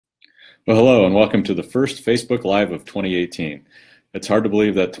Well, hello and welcome to the first Facebook Live of 2018. It's hard to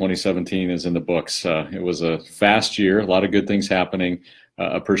believe that 2017 is in the books. It was a fast year, a lot of good things happening.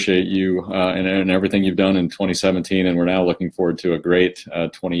 Appreciate you and everything you've done in 2017, and we're now looking forward to a great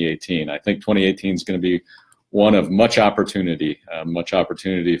 2018. I think 2018 is going to be one of much opportunity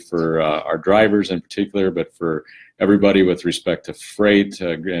for our drivers in particular, but for everybody with respect to freight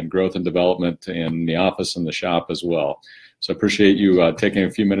and growth and development in the office and the shop as well. So appreciate you taking a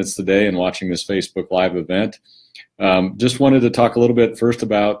few minutes today and watching this Facebook Live event. Just wanted to talk a little bit first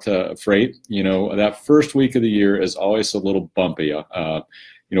about freight. You know, that first week of the year is always a little bumpy. You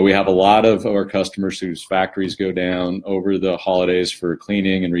know, we have a lot of our customers whose factories go down over the holidays for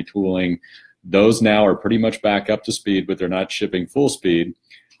cleaning and retooling. Those now are pretty much back up to speed, but they're not shipping full speed.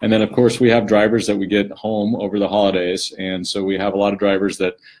 And then, of course, we have drivers that we get home over the holidays. And so we have a lot of drivers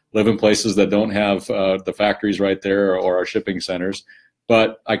that live in places that don't have the factories right there or our shipping centers.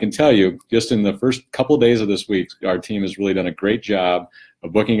 But I can tell you, just in the first couple of days of this week, our team has really done a great job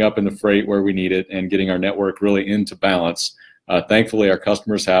of booking up in the freight where we need it and getting our network really into balance. Thankfully, our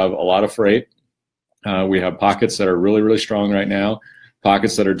customers have a lot of freight. We have pockets that are really, really strong right now,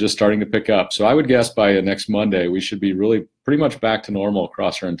 pockets that are just starting to pick up. So I would guess by next Monday, we should be really pretty much back to normal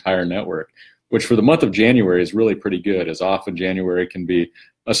across our entire network, which for the month of January is really pretty good, as often January can be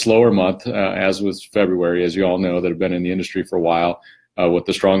a slower month, as was February, as you all know that have been in the industry for a while, with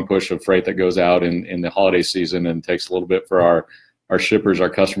the strong push of freight that goes out in the holiday season and takes a little bit for our shippers,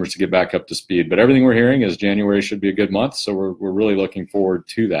 our customers to get back up to speed. But everything we're hearing is January should be a good month, so we're really looking forward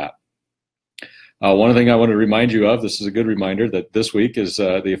to that. One thing I want to remind you of, this is a good reminder, that this week is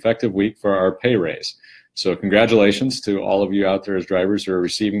the effective week for our pay raise. So congratulations to all of you out there as drivers who are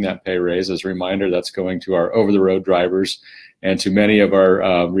receiving that pay raise. As a reminder, that's going to our over-the-road drivers and to many of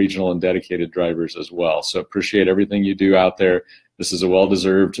our regional and dedicated drivers as well. So appreciate everything you do out there. This is a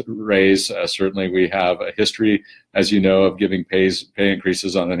well-deserved raise. Certainly we have a history, as you know, of giving pay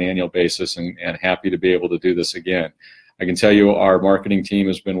increases on an annual basis, and happy to be able to do this again. I can tell you our marketing team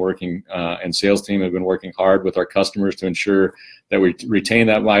has been working and sales team have been working hard with our customers to ensure that we retain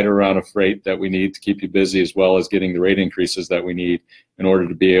that wide amount of freight that we need to keep you busy, as well as getting the rate increases that we need in order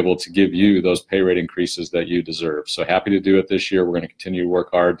to be able to give you those pay rate increases that you deserve. So happy to do it this year. We're going to continue to work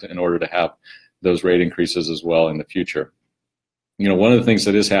hard in order to have those rate increases as well in the future. You know, one of the things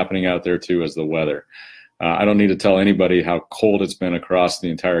that is happening out there too is the weather. I don't need to tell anybody how cold it's been across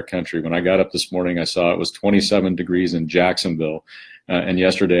the entire country. When I got up this morning, I saw it was 27 degrees in Jacksonville. And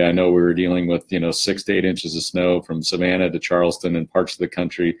yesterday, I know we were dealing with, 6 to 8 inches of snow from Savannah to Charleston and parts of the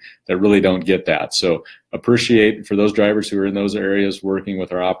country that really don't get that. So appreciate for those drivers who are in those areas working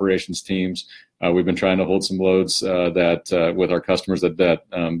with our operations teams. We've been trying to hold some loads with our customers that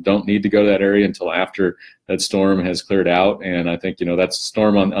don't need to go to that area until after that storm has cleared out. And I think, that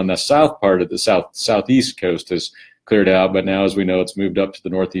storm on the south part of the southeast coast has cleared out. But now, as we know, it's moved up to the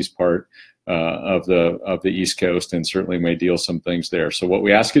northeast part of the East Coast, and certainly may deal some things there. So what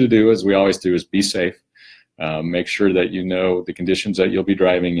we ask you to do, as we always do, is be safe. Make sure that you know the conditions that you'll be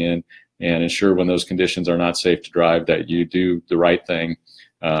driving in, and ensure when those conditions are not safe to drive that you do the right thing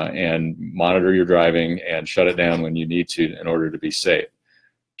and monitor your driving and shut it down when you need to in order to be safe.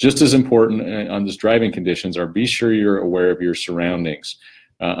 Just as important on this driving conditions are be sure you're aware of your surroundings.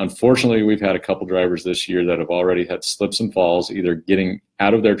 Unfortunately, we've had a couple drivers this year that have already had slips and falls, either getting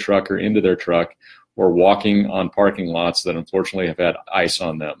out of their truck or into their truck, or walking on parking lots that unfortunately have had ice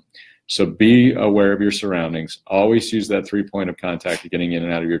on them. So be aware of your surroundings. Always use that 3-point of contact getting in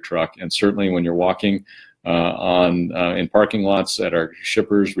and out of your truck. And certainly when you're walking in parking lots at our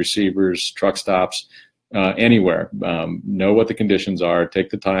shippers, receivers, truck stops, anywhere, know what the conditions are.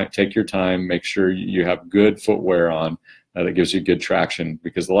 Take your time. Make sure you have good footwear on. That gives you good traction,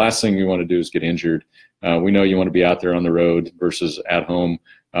 because the last thing you want to do is get injured. We know you want to be out there on the road versus at home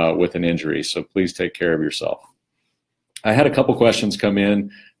with an injury, so please take care of yourself. I had a couple questions come in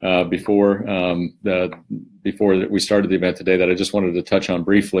before we started the event today that I just wanted to touch on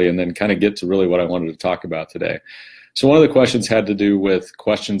briefly, and then kind of get to really what I wanted to talk about today. So one of the questions had to do with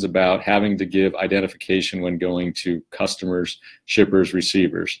questions about having to give identification when going to customers, shippers,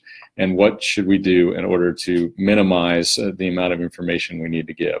 receivers, and what should we do in order to minimize the amount of information we need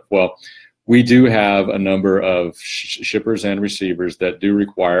to give. Well, we do have a number of shippers and receivers that do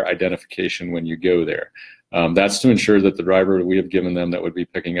require identification when you go there. That's to ensure that the driver we have given them that would be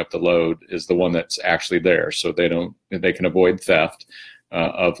picking up the load is the one that's actually there, so they can avoid theft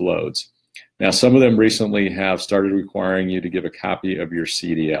of loads. Now, some of them recently have started requiring you to give a copy of your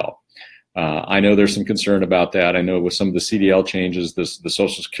CDL. I know there's some concern about that. I know with some of the CDL changes, the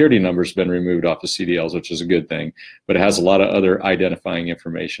Social Security number has been removed off the CDLs, which is a good thing, but it has a lot of other identifying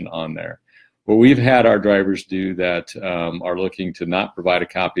information on there. What we've had our drivers do that are looking to not provide a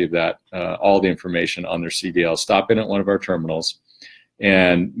copy of that, all the information on their CDL, stop in at one of our terminals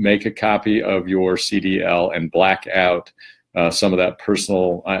and make a copy of your CDL and black out some of that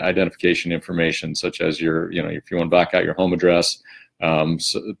personal identification information, such as your, if you want to black out your home address,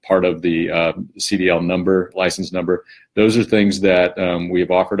 so part of the CDL number, license number. Those are things that we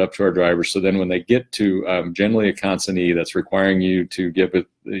have offered up to our drivers. So then when they get to generally a consignee that's requiring you to give it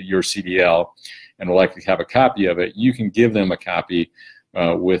your CDL and will likely have a copy of it, you can give them a copy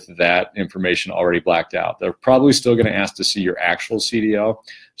with that information already blacked out. They're probably still going to ask to see your actual CDL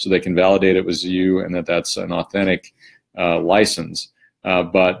so they can validate it was you and that that's an authentic license.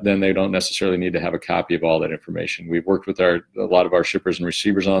 But then they don't necessarily need to have a copy of all that information. We've worked with a lot of our shippers and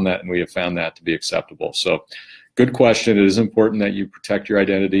receivers on that, and we have found that to be acceptable. So good question. It is important that you protect your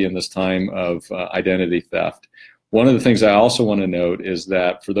identity in this time of identity theft. One of the things I also want to note is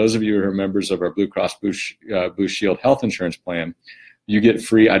that for those of you who are members of our Blue Cross Blue Shield health insurance plan, you get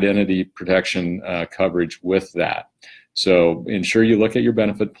free identity protection coverage with that. So ensure you look at your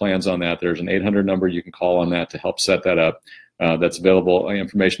benefit plans on that. There's an 800 number you can call on that to help set that up. That's available.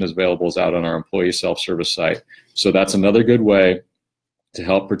 Information is available is out on our employee self-service site. So that's another good way to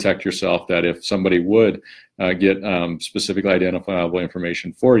help protect yourself, that if somebody would get specifically identifiable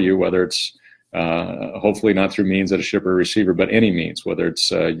information for you, whether it's hopefully not through means at a shipper or receiver, but any means, whether it's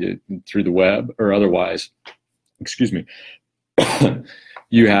through the web or otherwise, excuse me,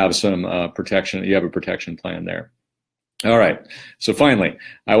 you have some protection. You have a protection plan there. All right. So finally,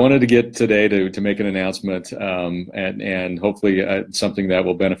 I wanted to get today to make an announcement and hopefully something that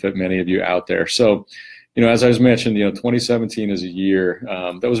will benefit many of you out there. So, as I was mentioned, 2017 is a year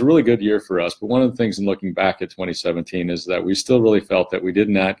that was a really good year for us. But one of the things in looking back at 2017 is that we still really felt that we did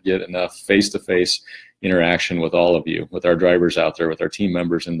not get enough face-to-face interaction with all of you, with our drivers out there, with our team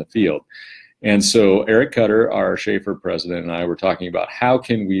members in the field. And so Eric Cutter, our Schaefer president, and I were talking about how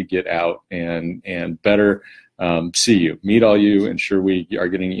can we get out and better see you, meet all you, ensure we are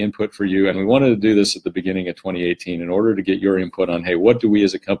getting input for you. And we wanted to do this at the beginning of 2018 in order to get your input on, hey, what do we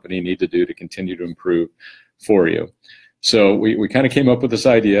as a company need to do to continue to improve for you? So we kind of came up with this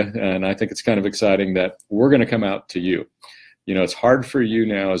idea, and I think it's kind of exciting that we're going to come out to you. It's hard for you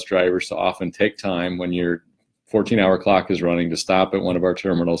now as drivers to often take time when your 14-hour clock is running to stop at one of our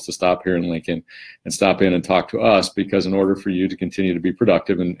terminals, to stop here in Lincoln and stop in and talk to us, because in order for you to continue to be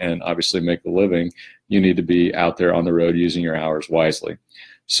productive and obviously make a living, you need to be out there on the road using your hours wisely.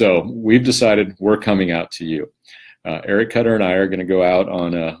 So we've decided we're coming out to you. Eric Cutter and I are going to go out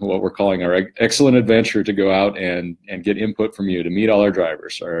on what we're calling our excellent adventure to go out and get input from you, to meet all our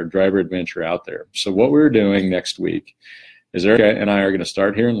drivers, our driver adventure out there. So what we're doing next week is Eric and I are going to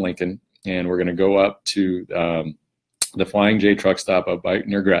start here in Lincoln, and we're going to go up to the Flying J truck stop up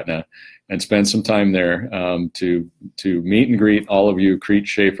near Gretna and spend some time there to meet and greet all of you Crete,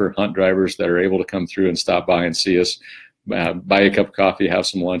 Schaefer, Hunt drivers that are able to come through and stop by and see us, buy a cup of coffee, have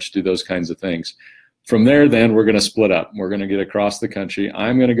some lunch, do those kinds of things. From there, then, we're going to split up. We're going to get across the country.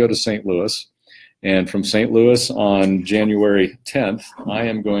 I'm going to go to St. Louis. And from St. Louis on January 10th, I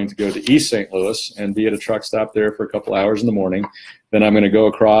am going to go to East St. Louis and be at a truck stop there for a couple hours in the morning. Then I'm going to go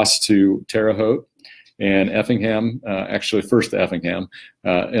across to Terre Haute and Effingham, actually first to Effingham,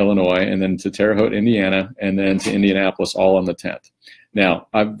 Illinois, and then to Terre Haute, Indiana, and then to Indianapolis, all on the 10th. Now,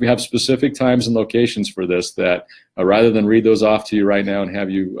 we have specific times and locations for this that rather than read those off to you right now and have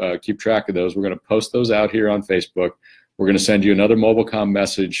you keep track of those, we're going to post those out here on Facebook. We're going to send you another Mobilecom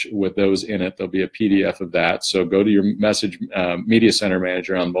message with those in it. There'll be a PDF of that. So go to your message media center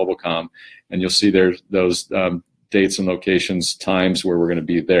manager on Mobilecom, and you'll see there's those dates and locations, times where we're going to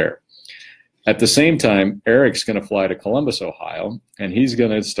be there. At the same time, Eric's going to fly to Columbus, Ohio, and he's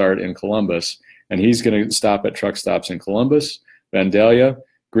going to start in Columbus, and he's going to stop at truck stops in Columbus, Vandalia,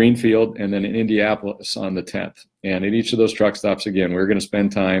 Greenfield, and then in Indianapolis on the 10th. And at each of those truck stops, again, we're going to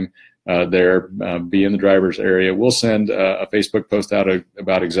spend time there, be in the driver's area. We'll send a Facebook post out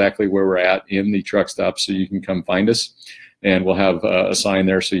about exactly where we're at in the truck stop so you can come find us, and we'll have a sign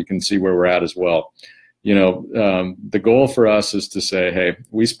there so you can see where we're at as well. The goal for us is to say, hey,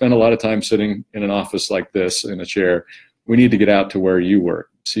 we spend a lot of time sitting in an office like this in a chair. We need to get out to where you work,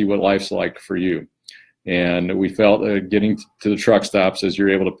 see what life's like for you. And we felt getting to the truck stops, as you're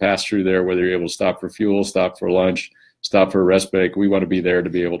able to pass through there, whether you're able to stop for fuel, stop for lunch, stop for a rest break, we want to be there to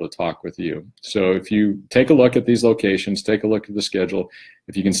be able to talk with you. So if you take a look at these locations, take a look at the schedule,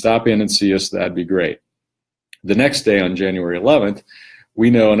 if you can stop in and see us, that'd be great. The next day on January 11th, we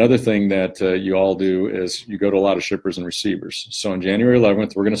know another thing that you all do is you go to a lot of shippers and receivers. So on January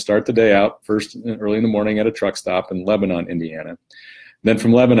 11th, we're going to start the day out first early in the morning at a truck stop in Lebanon, Indiana. Then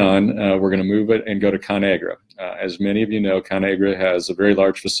from Lebanon, we're going to move it and go to ConAgra. As many of you know, ConAgra has a very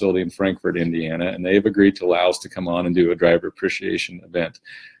large facility in Frankfort, Indiana, and they've agreed to allow us to come on and do a driver appreciation event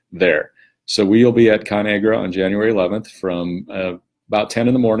there. So we'll be at ConAgra on January 11th from about 10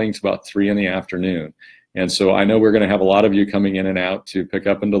 in the morning to about 3 in the afternoon. And so I know we're going to have a lot of you coming in and out to pick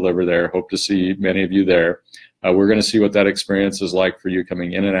up and deliver there. Hope to see many of you there. We're going to see what that experience is like for you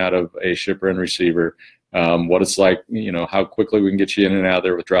coming in and out of a shipper and receiver, what it's like, how quickly we can get you in and out of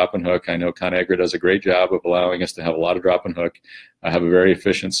there with drop and hook. I know ConAgra does a great job of allowing us to have a lot of drop and hook. I have a very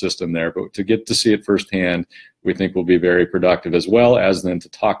efficient system there, but to get to see it firsthand, we think will be very productive, as well as then to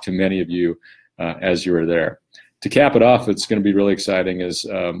talk to many of you as you are there. To cap it off, it's going to be really exciting is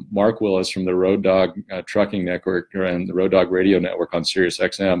Mark Willis from the Road Dog Trucking Network and the Road Dog Radio Network on Sirius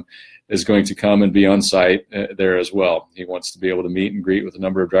XM is going to come and be on site there as well. He wants to be able to meet and greet with a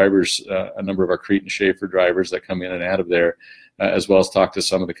number of drivers, a number of our Crete and Schaefer drivers that come in and out of there, as well as talk to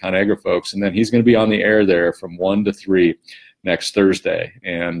some of the ConAgra folks. And then he's going to be on the air there from 1 to 3 next Thursday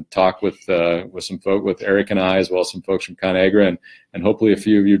and talk with some folk, with Eric and I, as well as some folks from ConAgra, and hopefully a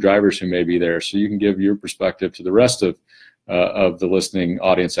few of you drivers who may be there, so you can give your perspective to the rest of the listening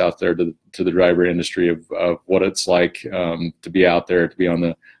audience out there to the driver industry of what it's like to be out there, to be on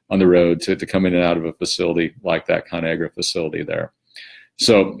the road, to come in and out of a facility like that ConAgra facility there.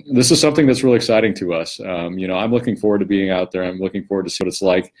 So this is something that's really exciting to us. I'm looking forward to being out there. I'm looking forward to see what it's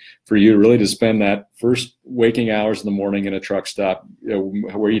like for you really to spend that first waking hours in the morning in a truck stop,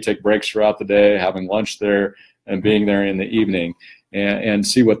 where you take breaks throughout the day, having lunch there, and being there in the evening, and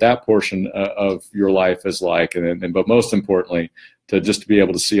see what that portion of your life is like. But most importantly, to be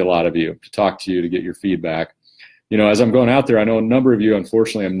able to see a lot of you, to talk to you, to get your feedback. As I'm going out there, I know a number of you,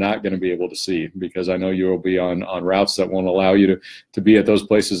 unfortunately, I'm not going to be able to see, because I know you will be on routes that won't allow you to be at those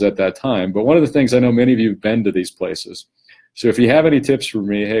places at that time. But one of the things, I know many of you have been to these places. So if you have any tips for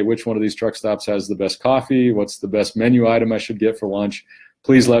me, hey, which one of these truck stops has the best coffee? What's the best menu item I should get for lunch?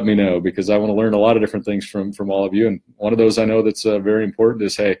 Please let me know, because I want to learn a lot of different things from all of you. And one of those I know that's very important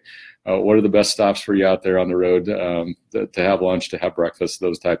is, hey, what are the best stops for you out there on the road to have lunch, to have breakfast,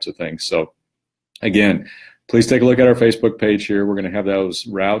 those types of things. So again, please take a look at our Facebook page here. We're going to have those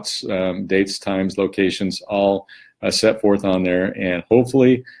routes, dates, times, locations, all set forth on there. And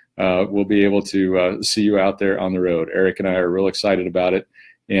hopefully we'll be able to see you out there on the road. Eric and I are real excited about it.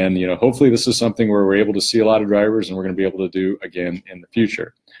 And hopefully this is something where we're able to see a lot of drivers, and we're going to be able to do again in the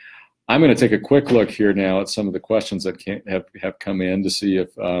future. I'm going to take a quick look here now at some of the questions that have come in to see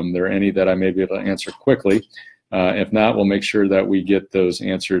if there are any that I may be able to answer quickly. If not, we'll make sure that we get those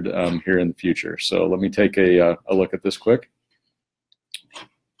answered here in the future. So let me take a look at this quick.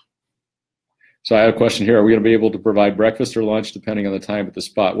 So I have a question here. Are we going to be able to provide breakfast or lunch depending on the time at the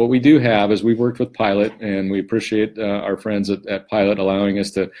spot? What we do have is we've worked with Pilot, and we appreciate our friends at Pilot allowing us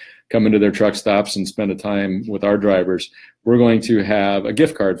to come into their truck stops and spend a time with our drivers. We're going to have a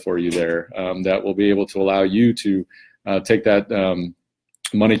gift card for you there that will be able to allow you to take that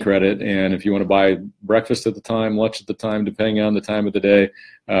money credit, and if you want to buy breakfast at the time, lunch at the time, depending on the time of the day,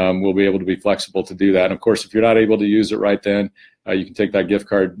 we'll be able to be flexible to do that. And of course, if you're not able to use it right then, you can take that gift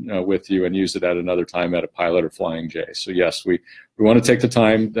card with you and use it at another time at a Pilot or Flying J. So yes, we want to take the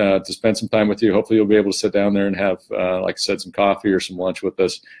time to spend some time with you. Hopefully you'll be able to sit down there and have, like I said, some coffee or some lunch with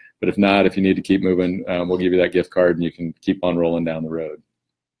us. But if not, if you need to keep moving, we'll give you that gift card and you can keep on rolling down the road.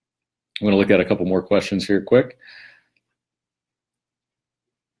 I'm going to look at a couple more questions here quick.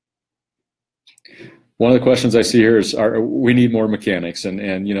 One of the questions I see here is, we need more mechanics, and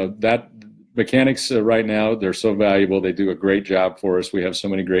that mechanics right now, they're so valuable. They do a great job for us. We have so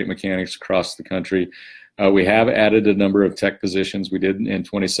many great mechanics across the country. We have added a number of tech positions. We did in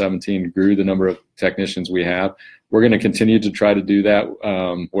 2017, grew the number of technicians we have. We're going to continue to try to do that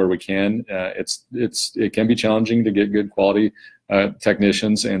where we can. It can be challenging to get good quality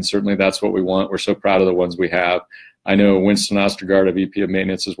technicians, and certainly that's what we want. We're so proud of the ones we have. I know Winston Ostergaard, a VP of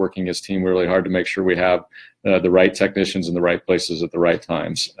Maintenance, is working his team really hard to make sure we have the right technicians in the right places at the right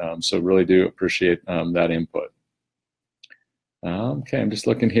times. So really do appreciate that input. Okay, I'm just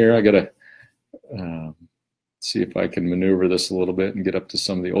looking here. I got to see if I can maneuver this a little bit and get up to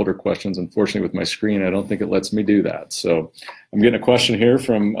some of the older questions. Unfortunately, with my screen, I don't think it lets me do that. So I'm getting a question here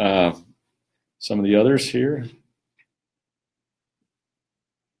from some of the others here.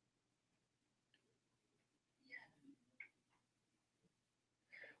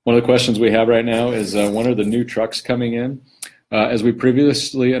 One of the questions we have right now is when are the new trucks coming in? As we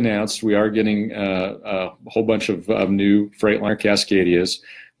previously announced, we are getting a whole bunch of new Freightliner Cascadias.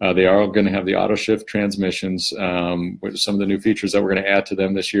 They are going to have the auto shift transmissions. Some of the new features that we're going to add to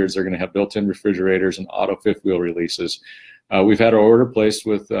them this year is they're going to have built-in refrigerators and auto fifth wheel releases. We've had our order placed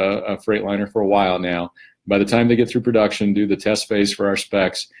with a Freightliner for a while now. By the time they get through production, do the test phase for our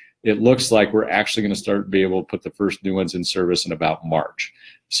specs, it looks like we're actually going to start be able to put the first new ones in service in about March.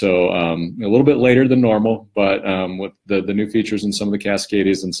 So a little bit later than normal, but with the new features and some of the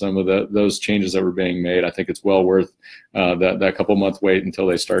Cascadias and some of those changes that were being made, I think it's well worth that couple month wait until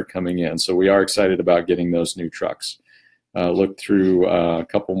they start coming in. So we are excited about getting those new trucks. Look through a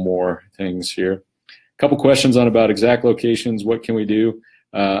couple more things here. A couple questions on about exact locations. What can we do?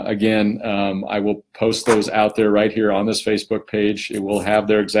 Again, I will post those out there right here on this Facebook page. It will have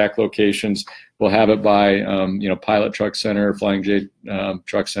their exact locations. We'll have it by, Pilot Truck Center, Flying J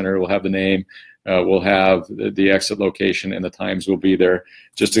Truck Center. We'll have the name. We'll have the exit location, and the times will be there.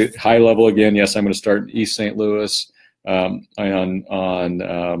 Just a high level again. Yes, I'm going to start in East St. Louis on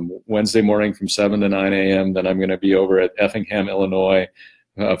Wednesday morning from 7 to 9 a.m. Then I'm going to be over at Effingham, Illinois,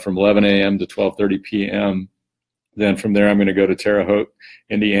 from 11 a.m. to 12:30 p.m. Then from there, I'm going to go to Terre Haute,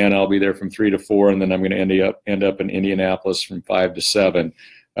 Indiana. I'll be there from 3 to 4, and then I'm going to end up in Indianapolis from 5 to 7.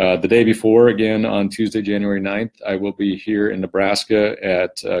 The day before, again, on Tuesday, January 9th, I will be here in Nebraska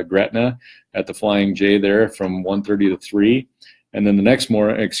at Gretna at the Flying J there from 1:30 to 3. And then the next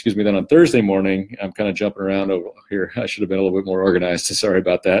morning, then on Thursday morning, I'm kind of jumping around over here. I should have been a little bit more organized. Sorry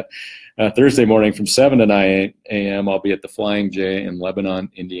about that. Thursday morning from 7 to 9 a.m., I'll be at the Flying J in Lebanon,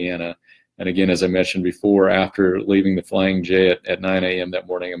 Indiana. And again, as I mentioned before, after leaving the Flying J at 9 a.m. that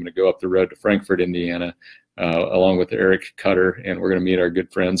morning, I'm going to go up the road to Frankfort, Indiana, along with Eric Cutter, and we're going to meet our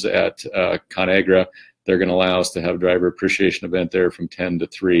good friends at ConAgra. They're going to allow us to have a driver appreciation event there from 10 to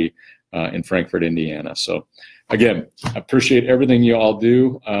 3 in Frankfort, Indiana. So again, I appreciate everything you all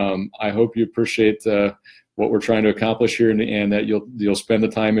do. I hope you appreciate what we're trying to accomplish here, and that you'll spend the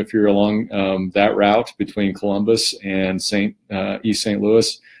time, if you're along that route between Columbus and East St.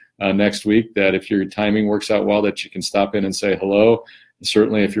 Louis, next week, that if your timing works out well, that you can stop in and say hello.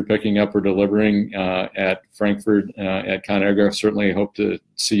 Certainly, if you're picking up or delivering at Frankfort at ConAgra, certainly hope to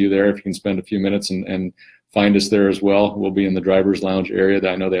see you there. If you can spend a few minutes and find us there as well. We'll be in the driver's lounge area.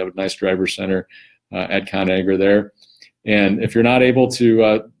 I know they have a nice driver's center at ConAgra there. And if you're not able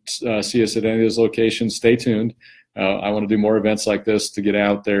to see us at any of those locations, stay tuned. I want to do more events like this to get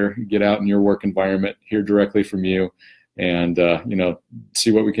out there, get out in your work environment, hear directly from you, and see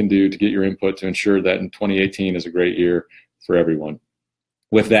what we can do to get your input to ensure that in 2018 is a great year for everyone.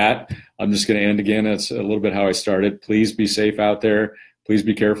 With that, I'm just going to end again. That's a little bit how I started. Please be safe out there. Please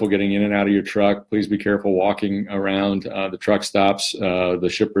be careful getting in and out of your truck. Please be careful walking around the truck stops, the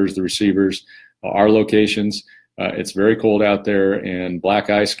shippers, the receivers, our locations. It's very cold out there, and black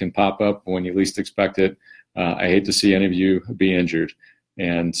ice can pop up when you least expect it. I hate to see any of you be injured.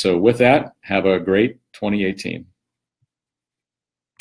 And so with that, have a great 2018.